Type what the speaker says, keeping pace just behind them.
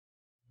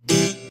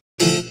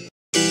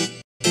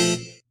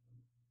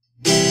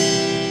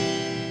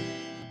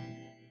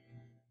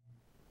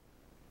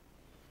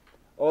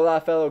Hola,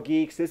 fellow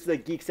geeks. This is a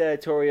Geeks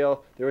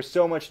editorial. There was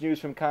so much news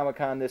from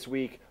Comic-Con this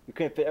week. We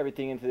couldn't fit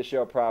everything into the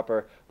show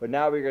proper, but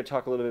now we're going to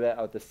talk a little bit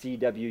about the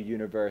CW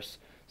universe.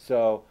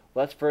 So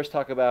let's first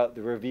talk about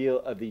the reveal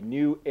of the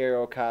new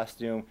Arrow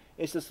costume.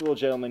 It's this little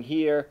gentleman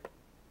here.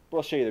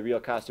 We'll show you the real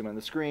costume on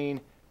the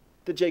screen.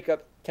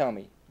 Jacob, tell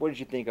me, what did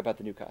you think about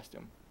the new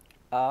costume?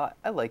 I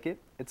like it.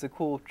 It's a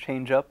cool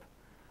change-up.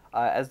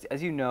 As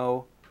you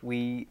know,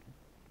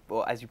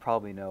 as you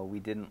probably know, we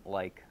didn't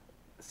like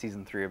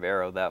season 3 of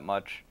Arrow that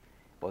much.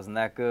 It wasn't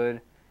that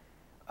good.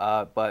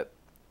 But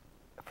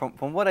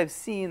from what I've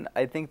seen,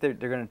 I think they're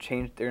gonna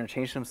change. They're gonna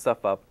change some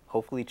stuff up.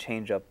 Hopefully,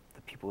 change up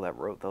the people that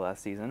wrote the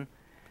last season.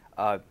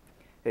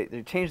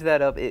 They changed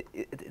that up.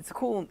 It's a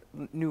cool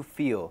new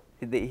feel.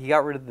 He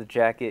got rid of the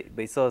jacket,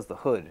 but he still has the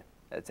hood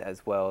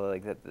as well.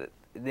 Like that.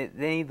 They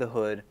need the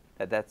hood.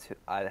 That's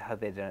how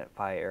they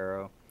identify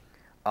Arrow.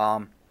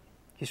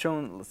 He's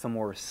shown some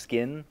more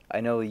skin.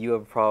 I know you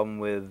have a problem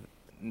with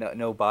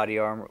no body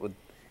armor.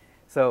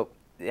 So,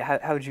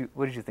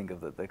 what did you think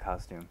of the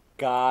costume?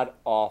 God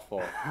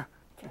awful.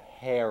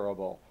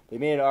 Terrible. They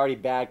made an already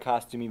bad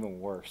costume even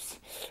worse.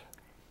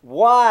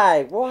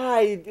 Why?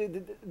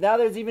 Now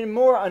there's even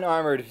more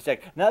unarmored.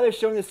 Now they're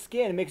showing the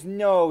skin. It makes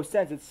no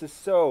sense. It's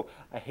just so...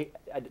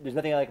 there's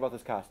nothing I like about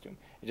this costume.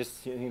 It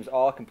just seems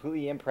all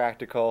completely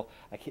impractical.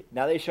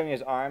 Now they're showing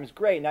his arms.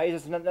 Great. Now he's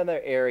just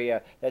another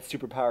area that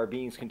superpower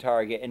beings can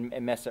target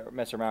and mess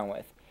around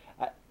with.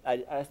 I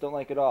just don't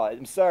like it all.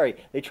 I'm sorry.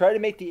 They try to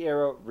make the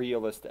Arrow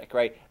realistic,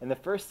 right? In the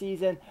first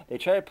season, they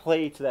try to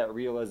play to that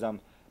realism,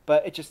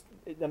 but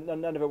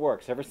none of it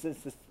works. Ever since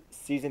this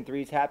season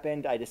 3's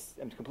happened,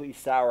 I'm completely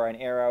sour on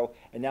Arrow,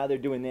 and now they're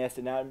doing this,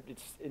 and now it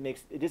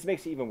just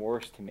makes it even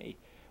worse to me.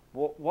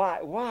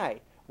 Why?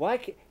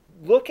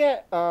 Look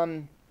at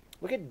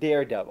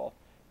Daredevil.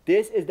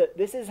 This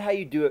is how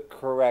you do it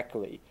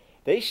correctly.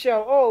 They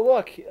show, oh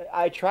look,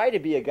 I tried to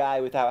be a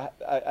guy without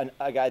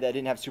a guy that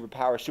didn't have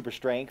superpower, super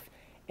strength,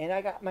 and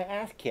I got my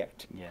ass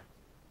kicked. Yeah.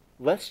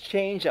 Let's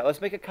change that.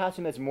 Let's make a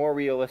costume that's more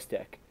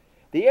realistic.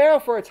 The Arrow,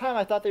 for a time,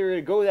 I thought they were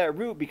going to go that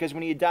route because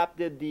when he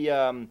adopted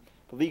the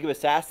League of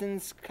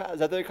Assassins, is that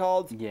what they're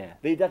called? Yeah.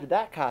 They adopted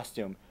that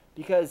costume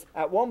because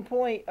at one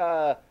point,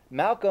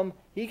 Malcolm,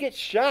 he gets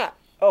shot.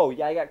 Oh,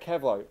 yeah, I got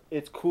Kevlar.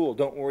 It's cool.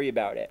 Don't worry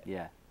about it.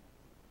 Yeah.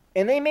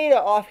 And they made an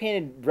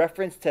offhanded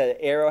reference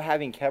to Arrow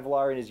having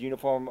Kevlar in his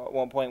uniform at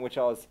one point, which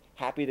I was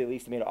happy that at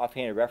least they made an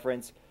offhanded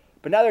reference.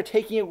 But now they're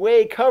taking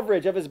away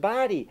coverage of his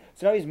body,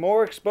 so now he's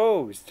more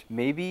exposed.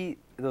 Maybe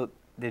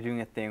they're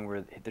doing a thing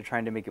where they're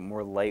trying to make it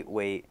more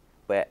lightweight,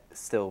 but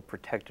still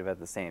protective at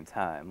the same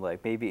time.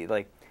 Like maybe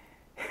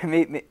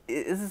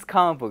this is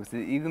comic books.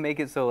 You can make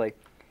it so like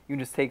you can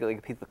just take like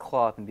a piece of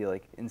cloth and be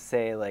like and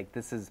say like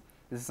this is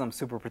some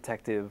super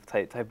protective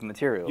type of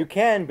material. You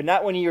can, but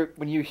not when you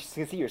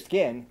can see your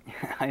skin.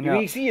 I know.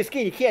 When you see your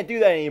skin, you can't do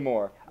that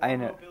anymore. I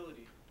know.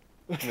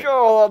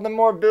 Oh, the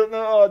mobility.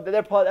 Oh,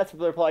 that's what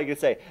they're probably gonna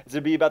say. It's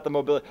gonna be about the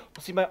mobility.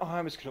 Well, see, my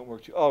arms couldn't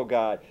work too. Oh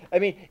God. I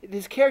mean,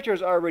 this character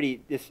is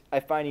already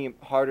I'm finding him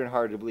harder and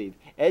harder to believe.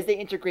 As they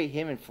integrate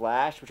him and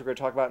Flash, which we're gonna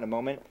talk about in a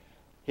moment,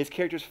 his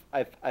characters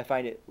I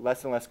find it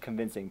less and less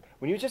convincing.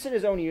 When he was just in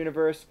his own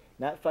universe,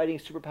 not fighting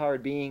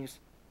superpowered beings,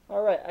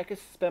 all right, I could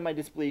suspend my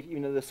disbelief,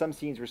 even though some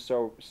scenes were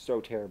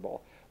so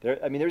terrible.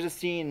 There's a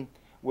scene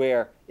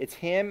where it's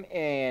him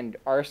and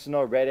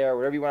Arsenal, Red Arrow,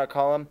 whatever you want to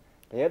call them.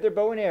 They have their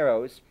bow and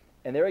arrows.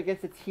 And they're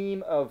against a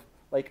team of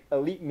like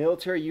elite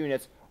military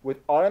units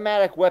with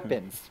automatic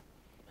weapons,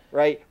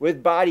 right?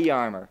 With body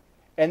armor.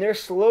 And they're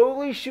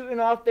slowly shooting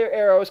off their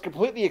arrows,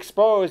 completely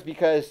exposed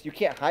because you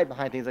can't hide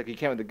behind things like you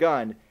can with a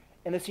gun.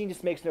 And the scene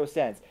just makes no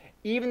sense.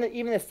 Even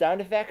the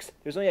sound effects,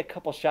 there's only a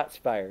couple shots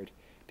fired.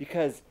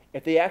 Because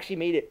if they actually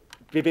made it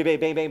bang, bang,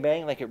 bang, bang,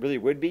 bang, like it really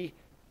would be,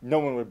 no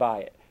one would buy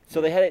it.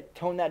 So they had to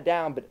tone that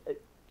down, but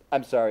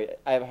I'm sorry,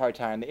 I have a hard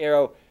time. The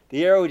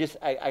Arrow just,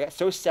 I got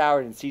so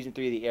soured in season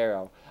 3 of The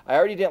Arrow. I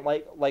already didn't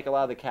like a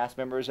lot of the cast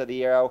members of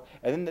The Arrow,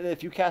 and then the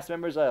few cast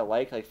members that I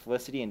like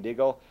Felicity and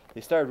Diggle,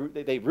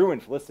 they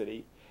ruined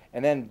Felicity,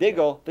 and then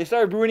Diggle, they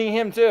started ruining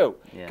him too,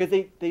 because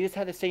they just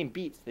had the same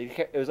beats.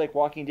 It was like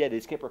Walking Dead. They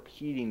just kept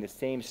repeating the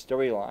same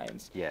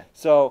storylines. Yeah.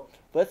 So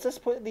let's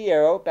just put the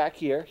Arrow back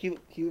here.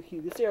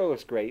 This Arrow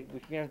looks great.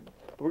 We're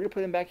gonna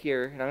put him back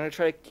here, and I'm gonna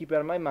try to keep it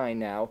out of my mind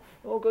now.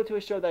 And we'll go to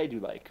a show that I do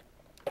like,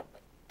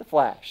 The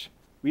Flash.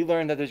 We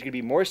learned that there's gonna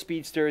be more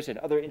speedsters and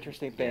other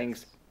interesting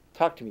things. Yes.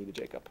 Talk to me,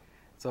 Jacob.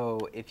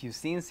 So if you've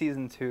seen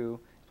season 2,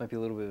 this might be a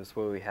little bit of a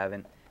spoiler we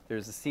haven't.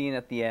 There's a scene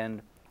at the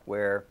end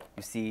where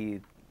you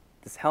see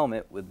this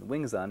helmet with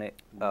wings on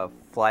it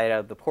fly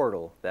out of the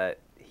portal that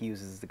he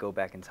uses to go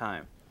back in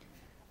time.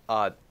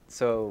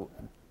 So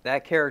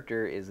that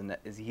character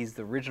he's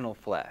the original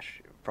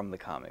Flash from the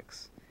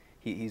comics.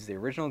 He's the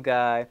original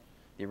guy,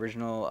 the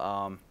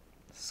original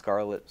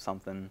Scarlet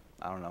something.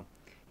 I don't know.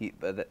 He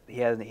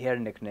had a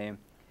nickname,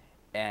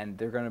 and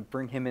they're gonna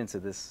bring him into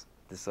this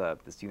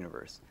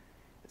universe.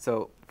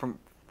 So from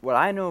what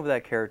I know of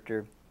that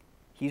character,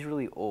 he's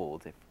really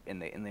old in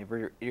the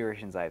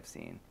iterations I've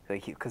seen.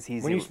 Because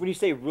he's when you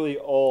say really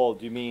old,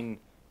 do you mean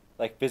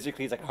Like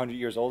physically, he's like 100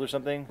 years old or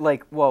something.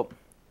 Like, well,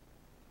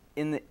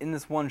 in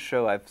this one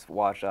show I've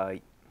watched,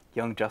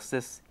 Young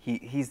Justice,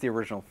 he's the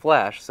original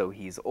Flash, so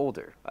he's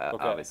older.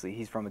 Okay. Obviously,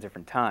 he's from a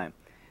different time.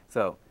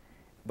 So,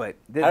 but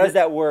How does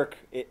that work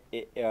with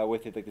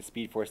it, like the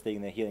Speed Force thing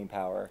and the healing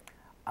power?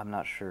 I'm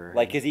not sure.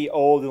 Like, is he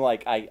old and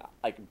like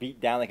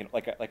beat down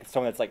like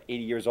someone that's like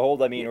 80 years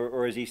old? I mean,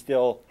 or is he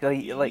still?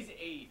 Like, He's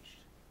aged.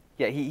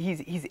 Yeah,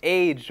 he's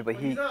aged, but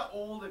he's not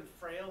old and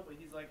frail, but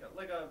he's like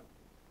a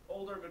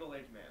older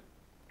middle-aged man.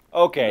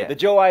 Okay, Yeah. the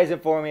Joe Eye is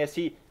informing us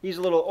he's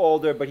a little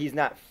older, but he's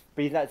not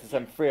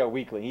some frail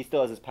weakling. He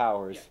still has his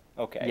powers.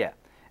 Yeah. Okay. Yeah,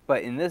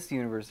 but in this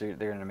universe, they're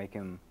gonna make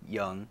him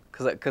young,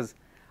 because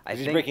I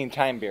He's think breaking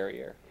time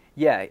barrier.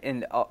 yeah,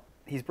 and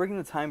he's breaking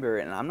the time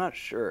barrier, and I'm not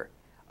sure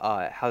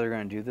how they're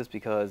gonna do this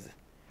because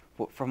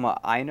from what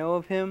I know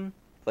of him,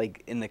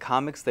 like in the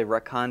comics, they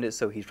retconned it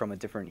so he's from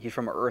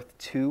Earth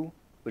 2,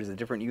 which is a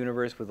different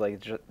universe with like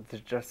the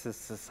Justice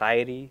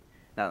Society,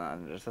 not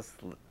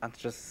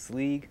Justice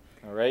League.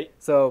 All right.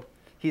 So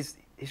he's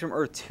from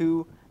Earth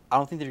 2. I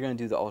don't think they're gonna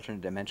do the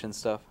alternate dimension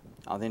stuff.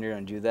 I don't think they're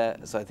gonna do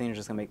that. So I think they're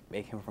just gonna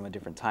make him from a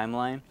different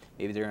timeline.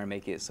 Maybe they're gonna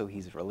make it so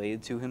he's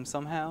related to him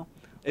somehow.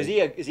 Is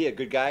he a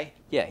good guy?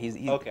 Yeah, he's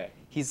okay.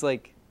 He's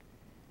like,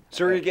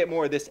 So we're gonna get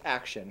more of this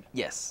action.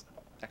 yes.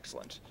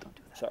 Excellent. Don't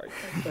do that.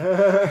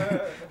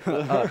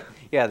 Sorry.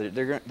 Yeah,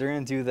 they're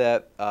gonna do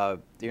that.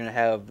 They're gonna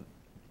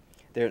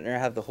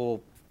have the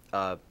whole.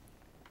 They're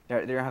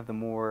gonna have the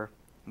more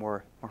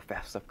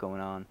fast stuff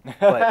going on.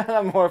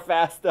 But More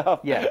fast stuff.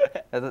 yeah,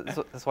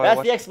 that's why.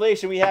 That's the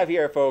explanation we have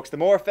here, folks. The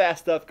more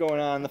fast stuff going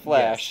on in the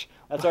Flash. Yes.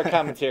 That's our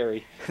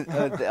commentary.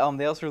 They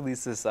also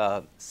released this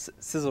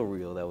sizzle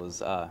reel that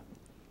was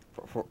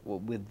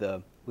with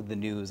the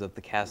news of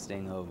the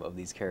casting of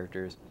these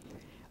characters,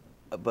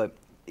 but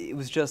it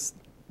was just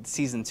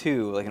season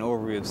 2, like an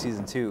overview of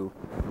season 2,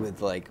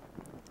 with like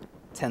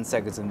 10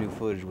 seconds of new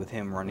footage with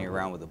him running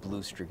around with a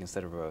blue streak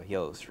instead of a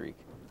yellow streak.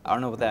 I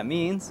don't know what that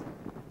means,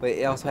 but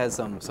it also had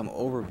some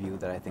overview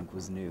that I think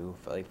was new,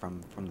 like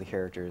from the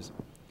characters.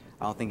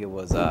 I don't think it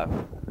was like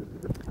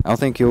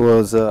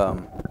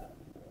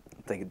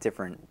a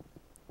different.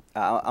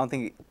 I don't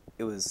think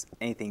it was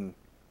anything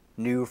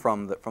new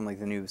from like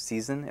the new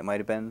season. It might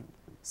have been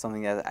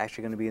something that's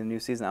actually going to be in the new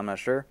season. I'm not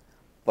sure,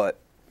 but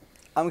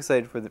I'm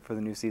excited for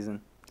the new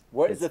season.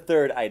 What is the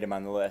third item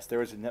on the list? There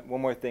was one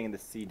more thing in the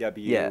CW.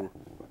 Yeah,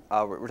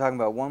 we're talking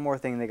about one more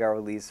thing that got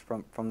released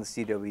from the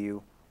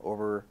CW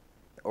over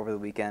the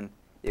weekend.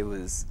 It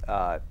was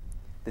the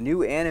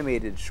new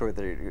animated short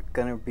that are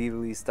going to be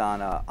released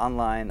on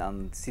online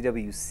on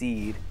CW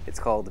Seed. It's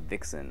called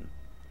Vixen.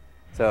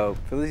 So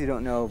for those who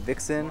don't know,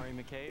 Vixen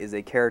is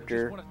a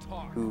character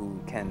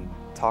who can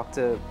talk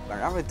to, or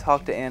not really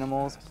talk to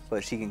animals,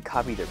 but she can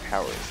copy their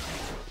powers.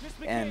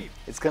 And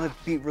it's gonna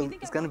be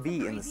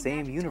in the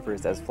same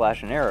universe as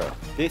Flash and Arrow.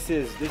 This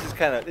is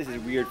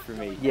weird for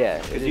me.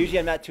 Yeah, Because usually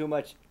I'm not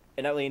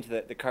really into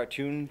the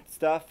cartoon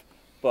stuff,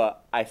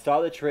 but I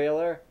saw the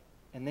trailer,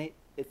 and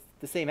it's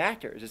the same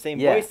actors, the same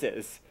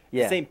voices,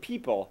 the same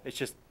people. It's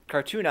just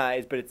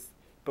cartoonized,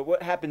 but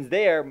what happens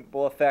there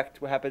will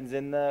affect what happens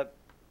in the.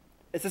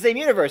 It's the same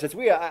universe. It's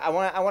weird. I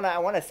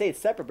want to say it's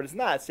separate, but it's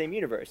not. It's the same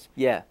universe.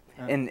 Yeah,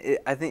 and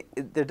I think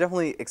they're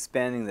definitely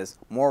expanding this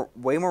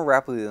way more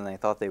rapidly than I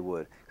thought they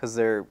would, because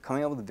they're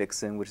coming out with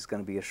Vixen, which is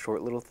going to be a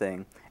short little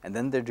thing, and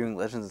then they're doing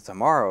Legends of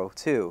Tomorrow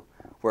too,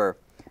 where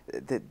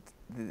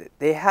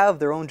they have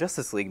their own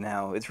Justice League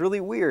now. It's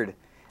really weird.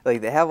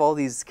 Like they have all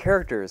these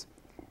characters.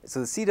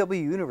 So the CW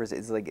universe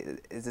is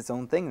its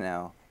own thing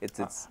now.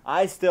 It's.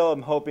 I still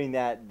am hoping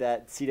that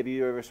CW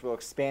universe will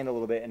expand a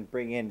little bit and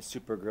bring in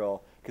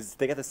Supergirl, because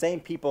they got the same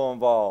people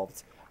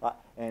involved.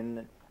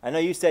 And I know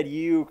you said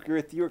you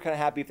were kind of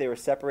happy if they were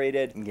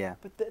separated. Yeah.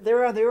 But they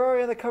were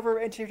already on the cover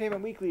of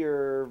Entertainment Weekly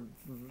or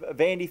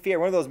Vanity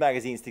Fair, one of those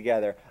magazines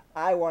together.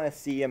 I want to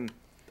see them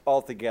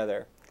all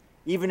together,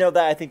 even though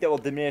that I think that will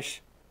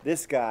diminish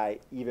this guy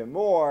even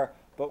more.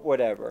 But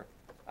whatever.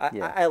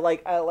 I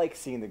like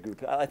seeing the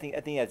group. I think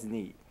that's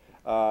neat.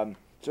 So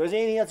is there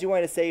anything else you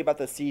wanted to say about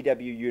the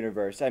CW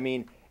universe? I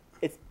mean,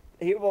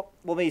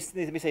 let me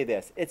say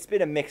this. It's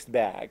been a mixed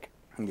bag.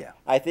 Yeah.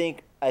 I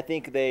think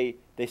they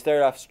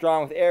started off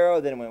strong with Arrow,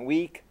 then it went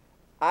weak.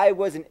 I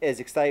wasn't as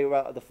excited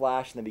about the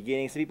Flash in the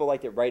beginning. Some people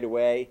liked it right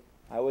away.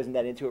 I wasn't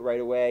that into it right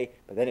away,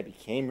 but then it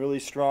became really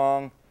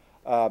strong.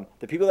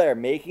 The people that are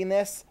making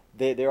this,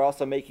 they're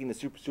also making the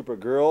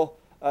Supergirl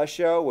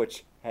show,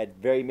 which had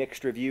very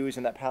mixed reviews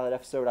in that pilot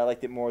episode. I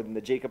liked it more than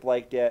the Jacob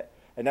liked it.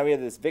 And now we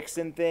have this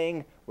Vixen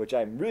thing, which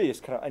I'm really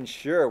just kind of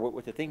unsure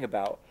what to think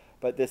about.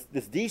 But this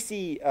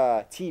DC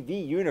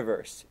TV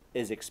universe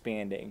is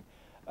expanding.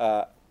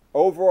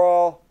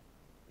 Overall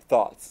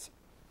thoughts?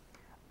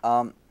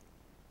 I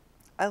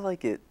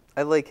like it.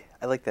 I like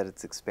that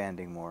it's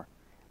expanding more.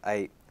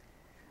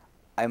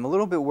 I'm a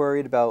little bit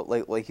worried about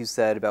like you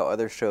said about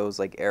other shows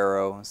like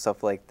Arrow and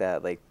stuff like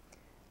that. Like,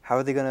 how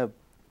are they gonna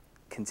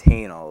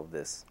contain all of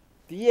this?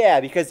 Yeah,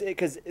 because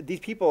these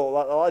people, a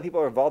lot of people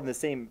are involved in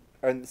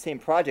the same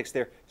projects.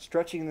 They're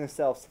stretching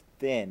themselves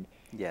thin.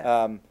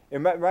 Yeah. It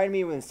reminded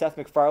me when Seth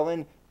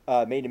MacFarlane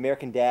made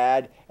American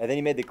Dad, and then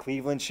he made the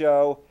Cleveland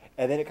Show,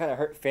 and then it kind of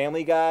hurt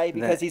Family Guy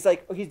because he's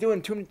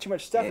doing too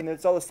much stuff, and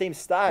it's all the same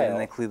style. And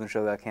then the Cleveland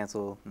Show got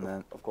canceled. And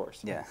then, of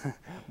course. Yeah.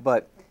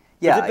 But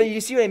yeah. But you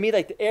see what I mean?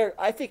 Like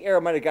I think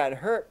Arrow might have gotten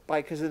hurt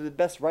because of the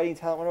best writing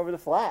talent went over the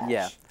Flash.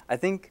 Yeah. I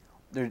think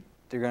they're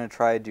gonna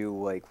try to do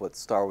like what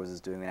Star Wars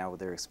is doing now with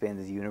their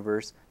expanded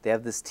universe. They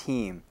have this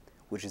team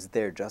which is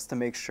there just to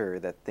make sure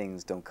that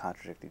things don't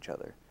contradict each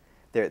other.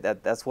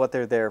 That's what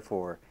they're there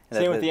for. And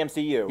Same with the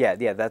MCU.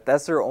 Yeah.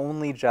 That's their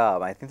only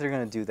job. I think they're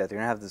gonna do that. They're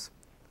gonna have this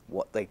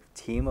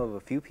team of a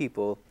few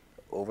people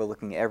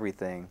overlooking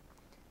everything,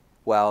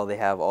 while they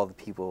have all the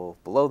people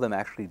below them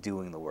actually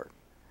doing the work.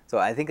 So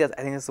I think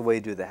that's the way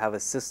to do it. They have a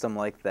system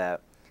like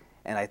that,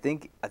 and I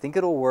think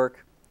it'll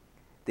work.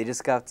 They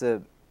just got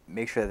to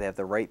make sure they have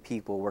the right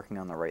people working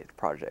on the right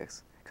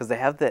projects. Because they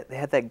had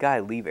that guy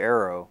leave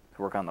Arrow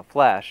to work on the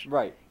Flash.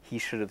 Right. He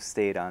should have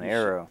stayed on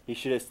Arrow. He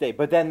should have stayed.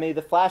 But then maybe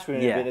the Flash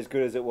wouldn't have been as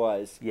good as it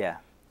was. Yeah.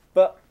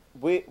 But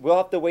we'll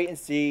have to wait and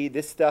see.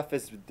 This stuff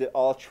is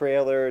all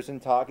trailers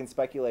and talk and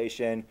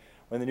speculation.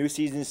 When the new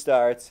season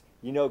starts,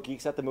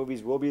 Geeks at the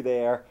Movies will be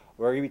there.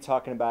 We're going to be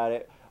talking about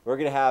it. We're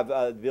going to have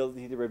the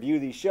ability to review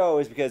these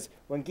shows because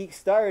when Geeks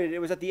started, it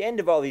was at the end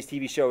of all these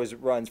TV shows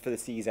runs for the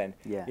season.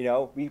 Yeah.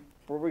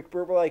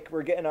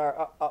 We're getting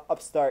our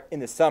upstart in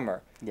the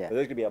summer. Yeah. But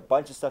there's going to be a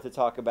bunch of stuff to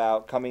talk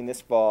about coming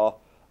this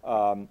fall.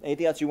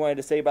 Anything else you wanted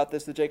to say about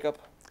this, Jacob?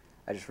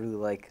 I just really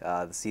like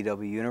the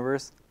CW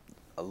universe.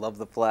 I love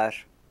the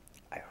Flash.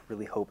 I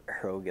really hope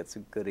Arrow gets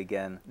good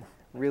again,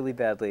 really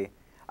badly.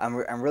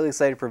 I'm really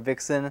excited for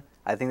Vixen.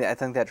 I think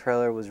that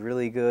trailer was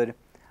really good.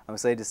 I'm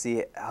excited to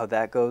see how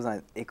that goes.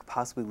 And it could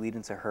possibly lead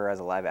into her as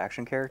a live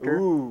action character.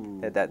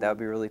 Ooh, that would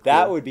be really cool.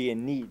 That would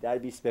be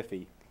that'd be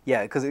spiffy.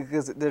 Yeah,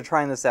 because they're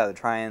trying this out. They're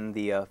trying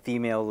the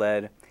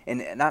female-led,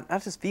 and not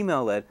just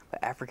female-led,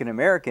 but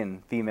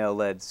African-American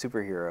female-led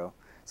superhero.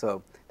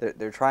 So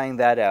they're trying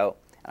that out.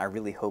 I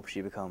really hope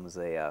she becomes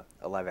a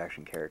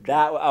live-action character.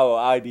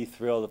 I'd be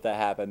thrilled if that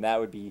happened.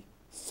 That would be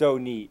so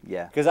neat.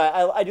 Yeah. Because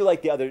I do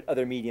like the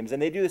other mediums, and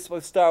they do this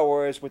with Star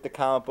Wars, with the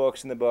comic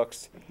books and the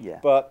books. Yeah.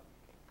 But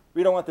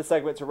we don't want the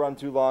segment to run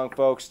too long,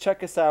 folks.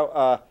 Check us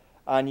out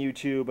on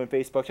YouTube and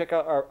Facebook. Check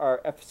out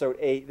our episode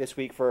 8 this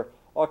week for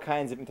all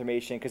kinds of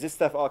information, because this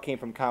stuff all came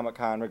from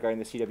Comic-Con regarding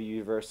the CW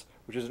universe,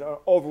 which is an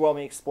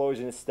overwhelming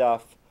explosion of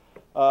stuff.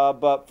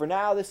 But for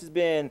now, this has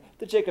been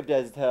the Jacob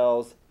Des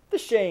tells, the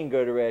Shane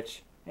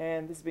Goodrich,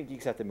 and this has been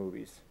Geeks at the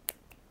Movies.